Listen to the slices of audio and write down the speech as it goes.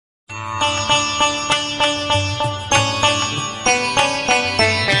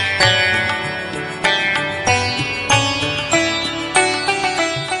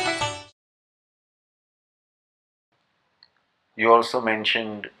You also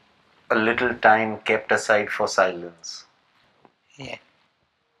mentioned a little time kept aside for silence. Yes.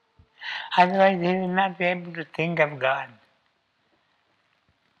 Otherwise, he will not be able to think of God.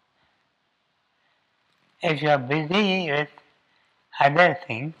 If you are busy with other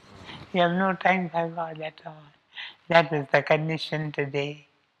things, you have no time for God at all. That is the condition today.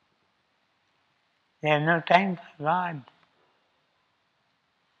 There is no time for God.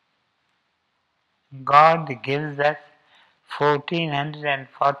 God gives us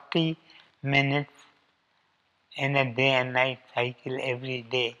 1440 minutes in a day and night cycle every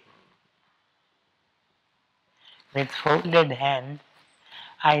day. With folded hands,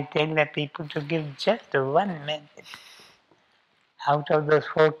 I tell the people to give just 1 minute. Out of those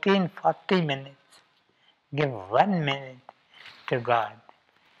 1440 minutes, give 1 minute to God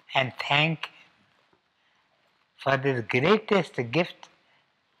and thank Him for this greatest gift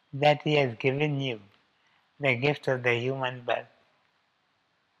that He has given you, the gift of the human birth.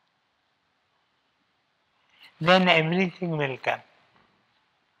 Then everything will come.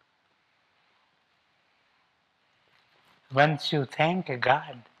 Once you thank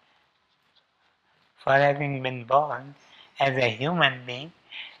God for having been born as a human being,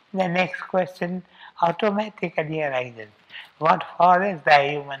 the next question automatically arises. What for is the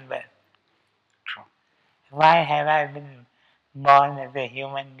human birth? True. Why have I been born as a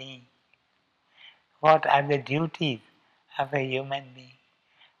human being? What are the duties of a human being?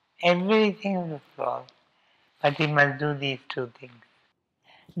 Everything is solved, but he must do these two things.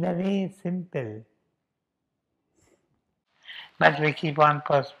 The way is simple, but we keep on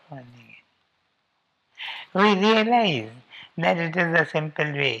postponing it. We realize that it is a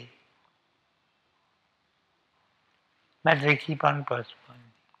simple way, but we keep on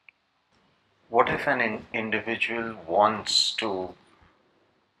postponing. What if an individual wants to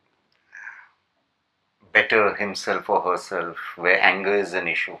better himself or herself, where anger is an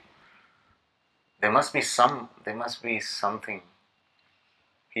issue? There must be something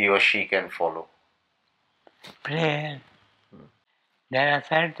he or she can follow. Prayer. There are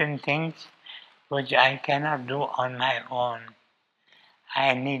certain things which I cannot do on my own.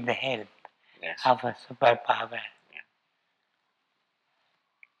 I need the help of a superpower.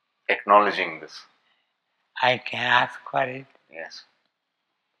 Acknowledging this. I can ask for it, Yes.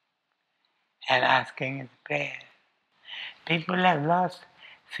 and asking is prayer. People have lost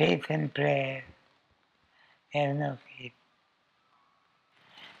faith in prayer. There is no faith.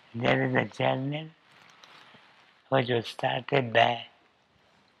 There is a journal which was started by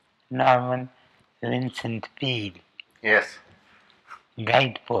Norman Vincent Peale. Yes.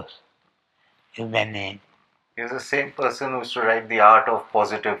 Guidepost is the name. He's the same person who used to write The Art of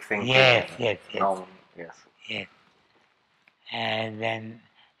Positive Thinking. Yes. No, yes. Yes. And then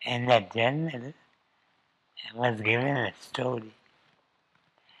in that journal was given a story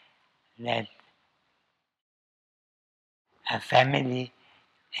that a family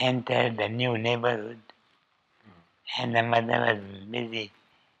entered a new neighborhood and the mother was busy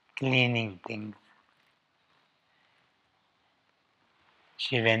cleaning things.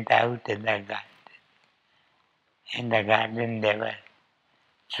 She went out in the garden. In the garden there were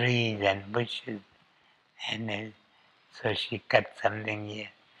trees and bushes, and so she cut something here,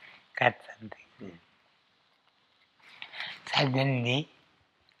 cut something there. Suddenly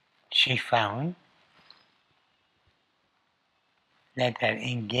she found that her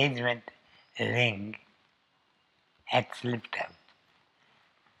engagement ring had slipped out.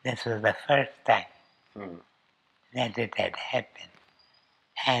 This was the first time that it had happened.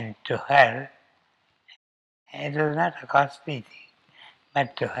 And to her, it was not a costly thing,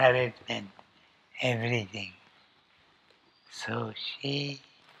 but to her it meant everything. So she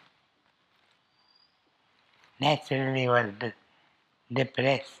naturally was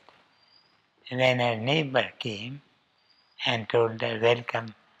depressed when her neighbor came and told her,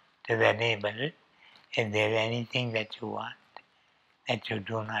 "Welcome to the neighborhood. If there is anything that you want that you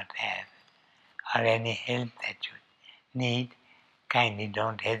do not have, or any help that you need, kindly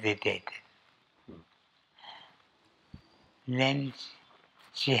don't hesitate." Then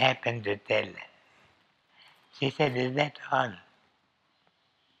she happened to tell her. She said, "Is that all?"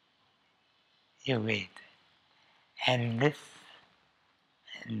 You wait. And this,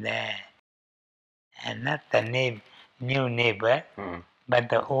 and not the new neighbor, but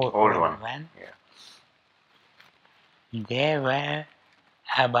the old one. Yeah. There were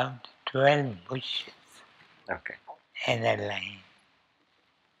about 12 bushes Okay. in a line.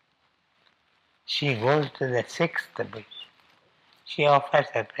 She goes to the sixth bush. She offers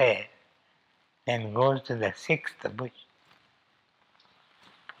a prayer, then goes to the sixth bush,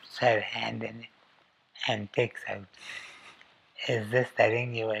 puts her hand in it, and takes out is this the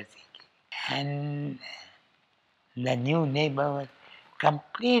ring you were seeking? And the new neighbor was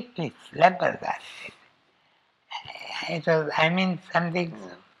completely flabbergasted. It was, something.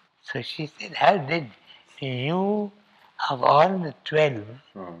 So she said, how did you, of all the 12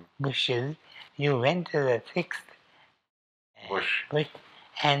 bushes, you went to the 6th bush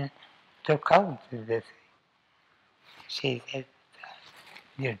and took out this? She said,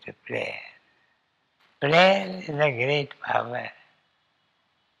 due to prayer. Prayer is a great power.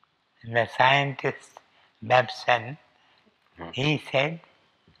 The scientist Babson, he said,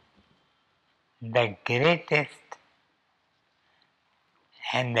 the greatest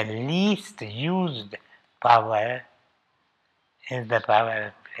and the least used power is the power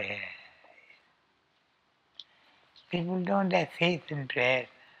of prayer. People don't have faith in prayer.